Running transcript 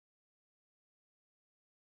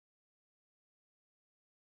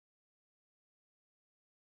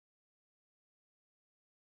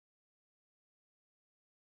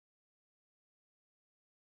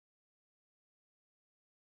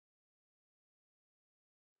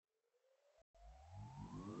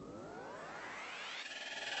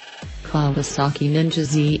Kawasaki Ninja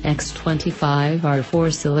ZX 25 R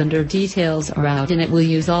 4-cylinder details are out, and it will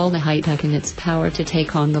use all the high-tech in its power to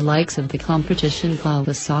take on the likes of the competition.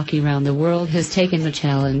 Kawasaki around the world has taken the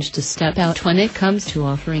challenge to step out when it comes to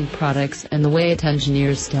offering products and the way it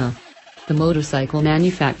engineers stuff. The motorcycle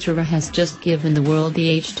manufacturer has just given the world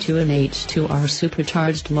the H2 and H2R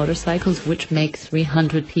supercharged motorcycles, which make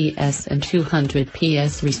 300 PS and 200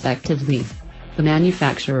 PS respectively. The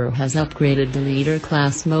manufacturer has upgraded the leader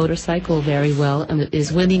class motorcycle very well, and it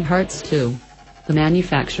is winning hearts too. The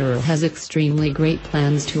manufacturer has extremely great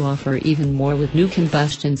plans to offer even more with new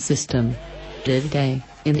combustion system. Today,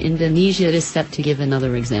 in Indonesia, it is set to give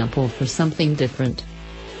another example for something different.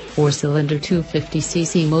 4-cylinder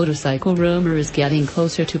 250cc motorcycle rumor is getting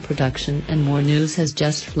closer to production, and more news has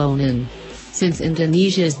just flown in. Since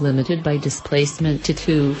Indonesia is limited by displacement to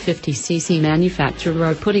 250cc, manufacturer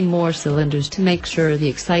are putting more cylinders to make sure the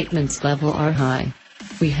excitements level are high.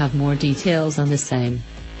 We have more details on the same.